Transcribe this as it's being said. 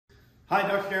Hi,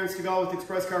 Dr. Darren Stigall with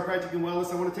Express Chiropractic and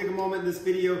Wellness. I want to take a moment in this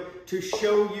video to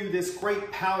show you this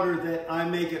great powder that I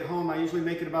make at home. I usually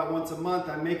make it about once a month.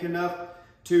 I make enough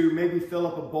to maybe fill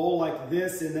up a bowl like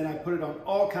this, and then I put it on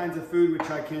all kinds of food, which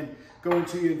I can go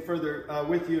into in further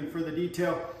with you in further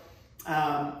detail.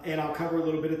 And I'll cover a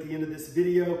little bit at the end of this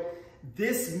video.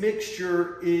 This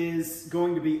mixture is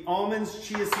going to be almonds,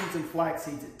 chia seeds, and flax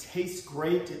seeds. It tastes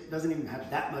great. It doesn't even have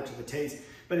that much of a taste,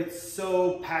 but it's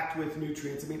so packed with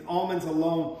nutrients. I mean, almonds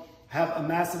alone have a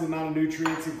massive amount of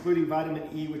nutrients, including vitamin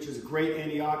E, which is a great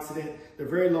antioxidant. They're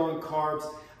very low in carbs,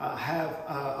 have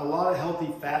a lot of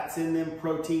healthy fats in them,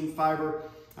 protein, fiber.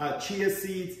 Chia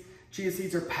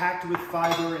seeds are packed with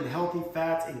fiber and healthy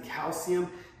fats and calcium.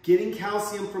 Getting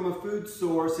calcium from a food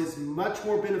source is much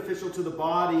more beneficial to the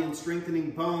body in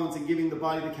strengthening bones and giving the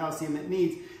body the calcium it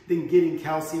needs than getting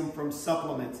calcium from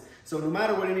supplements. So no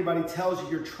matter what anybody tells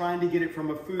you, you're trying to get it from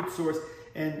a food source,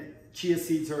 and chia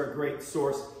seeds are a great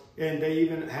source. And they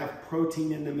even have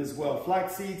protein in them as well.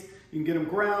 Flax seeds, you can get them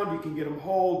ground, you can get them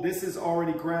whole. This is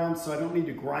already ground, so I don't need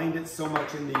to grind it so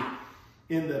much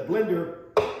in the blender.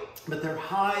 But they're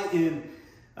high in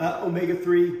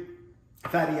omega-3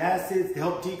 fatty acids to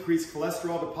help decrease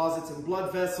cholesterol deposits in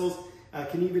blood vessels,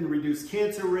 can even reduce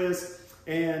cancer risk,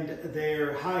 and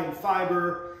they're high in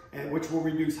fiber, and which will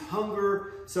reduce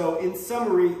hunger. So in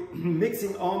summary,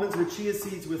 mixing almonds with chia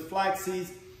seeds with flax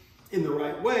seeds in the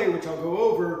right way, which I'll go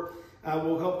over,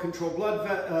 will help control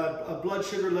blood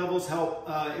sugar levels, help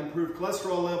improve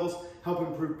cholesterol levels, help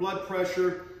improve blood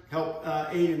pressure, help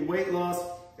aid in weight loss.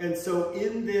 And so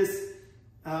in this,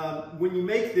 when you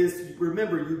make this,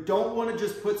 remember, you don't want to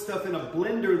just put stuff in a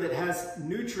blender that has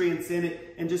nutrients in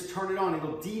it and just turn it on.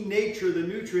 It'll denature the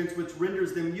nutrients, which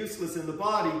renders them useless in the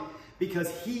body,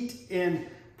 because heat and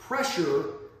pressure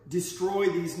destroy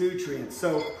these nutrients.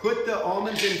 So put the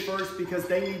almonds in first because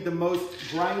they need the most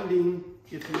grinding,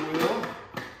 if you will.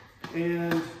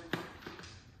 And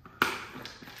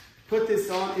put this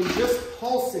on and just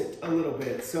pulse it a little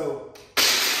bit. So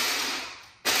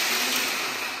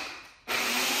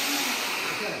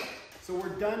So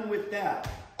we're done with that.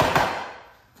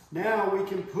 Now we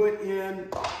can put in,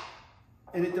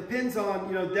 and it depends on,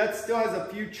 you know, that still has a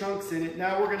few chunks in it.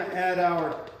 Now we're gonna add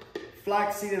our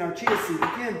flaxseed and our chia seed.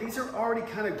 Again, these are already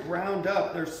kind of ground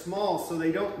up. They're small, so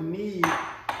they don't need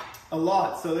a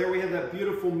lot. So there we have that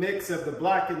beautiful mix of the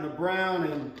black and the brown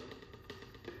and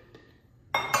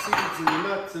seeds and the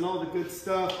nuts and all the good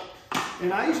stuff.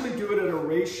 And I usually do it at a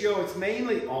ratio. It's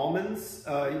mainly almonds,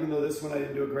 even though this one I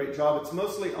didn't do a great job. It's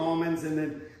mostly almonds, and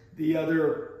then the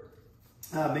other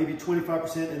maybe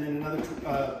 25%, and then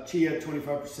another chia,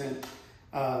 25%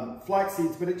 flax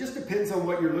seeds. But it just depends on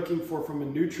what you're looking for from a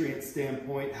nutrient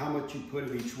standpoint, how much you put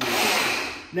of each one.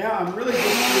 Now I'm really just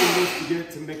doing this to get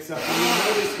it to mix up. And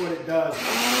you'll notice what it does.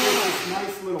 It's this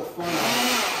nice little funnel,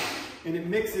 and it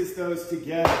mixes those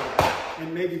together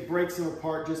and maybe breaks them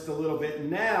apart just a little bit.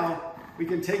 Now we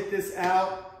can take this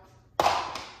out,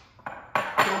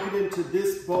 dump it into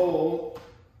this bowl,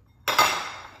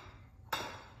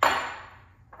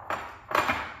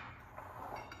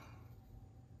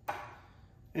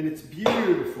 and it's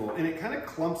beautiful, and it kind of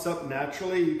clumps up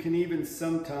naturally. You can even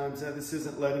sometimes, this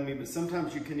isn't letting me, but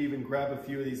sometimes you can even grab a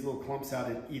few of these little clumps out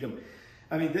and eat them.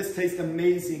 I mean, this tastes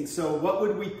amazing. So what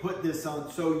would we put this on?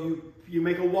 So you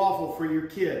make a waffle for your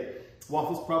kid.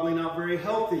 Waffle's probably not very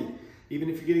healthy. Even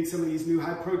if you're getting some of these new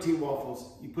high protein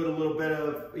waffles, you put a little bit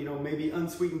of, you know, maybe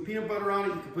unsweetened peanut butter on it.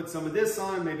 You can put some of this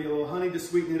on, maybe a little honey to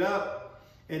sweeten it up.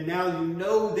 And now you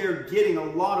know they're getting a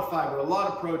lot of fiber, a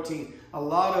lot of protein, a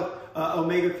lot of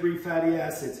omega-3 fatty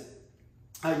acids.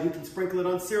 You can sprinkle it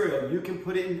on cereal. You can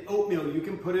put it in oatmeal. You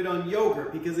can put it on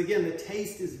yogurt, because again, the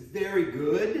taste is very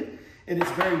good and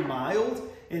it's very mild.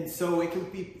 And so it can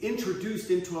be introduced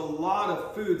into a lot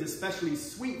of foods, especially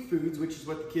sweet foods, which is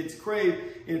what the kids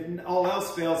crave. And if all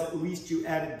else fails, at least you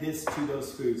added this to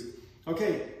those foods.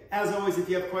 Okay, as always, if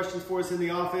you have questions for us in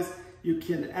the office, you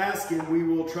can ask and we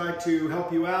will try to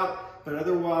help you out. But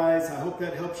otherwise, I hope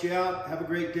that helps you out. Have a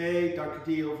great day. Dr.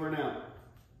 D over and out.